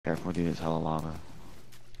Careful, dude, it's hella lava.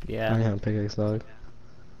 Yeah. I have a pickaxe, dog.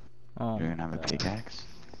 Oh. You're gonna have a pickaxe?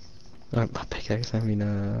 A pickaxe, I mean,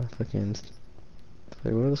 fucking...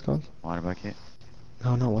 Wait, what is it called? Water bucket?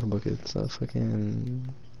 No, not water bucket, it's a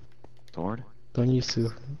fucking... Sword? Don't use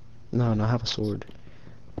to... No, I have a sword.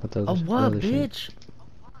 But the A other, the what, other shit. bitch?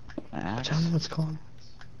 An I axe? don't know what it's called.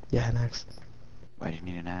 Yeah, an axe. Why do you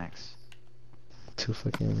need an axe? To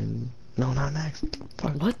fucking... No, not an axe.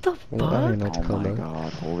 Fuck. What the Well, I don't even know fuck? what Oh to call my that.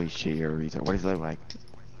 god, holy shit, you're a retard. What does it look like?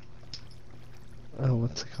 Oh,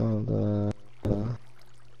 what's it called?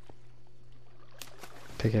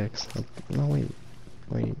 Pickaxe. No, wait.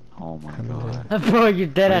 Oh my How do god. Bro, you're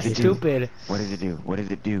dead What ass does it do? stupid. What does it do? What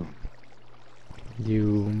does it do?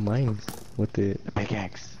 You mine with it. The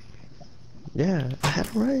pickaxe. Yeah, I had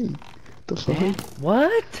it right. The fuck?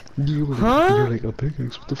 What? You were Huh? you're like a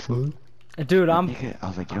pickaxe. What the fuck? Dude, I'm... I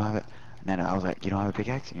was like, you don't have it. No, I was like, you don't have a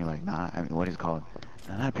pickaxe? And you're like, nah. I mean, what is it called?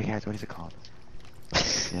 No, not a pickaxe. What is it called?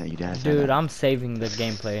 Yeah, you dad said Dude, that. I'm saving the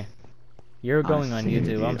gameplay. You're going on Honestly, YouTube,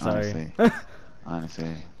 dude, I'm sorry.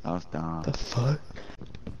 Honestly, that was dumb. The fuck?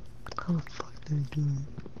 How the fuck did I do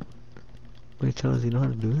it? Wait, Charles, you know how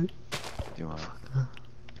to do it? Do what?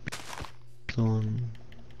 It's on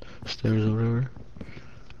stairs or whatever.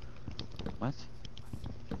 What?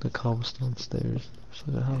 The cobblestone stairs.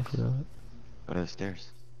 So the hell for that. Go to the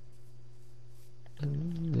stairs.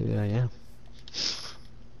 Yeah.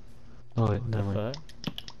 Oh wait, never mind. What?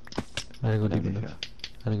 I didn't go How deep do you enough.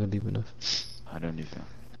 I didn't go deep enough. How don't you feel?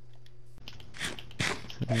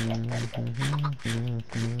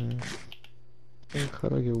 How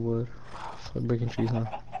do I get wood? Fuck breaking trees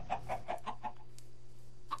now.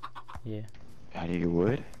 Yeah. How do you get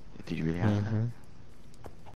wood? Did you really have that?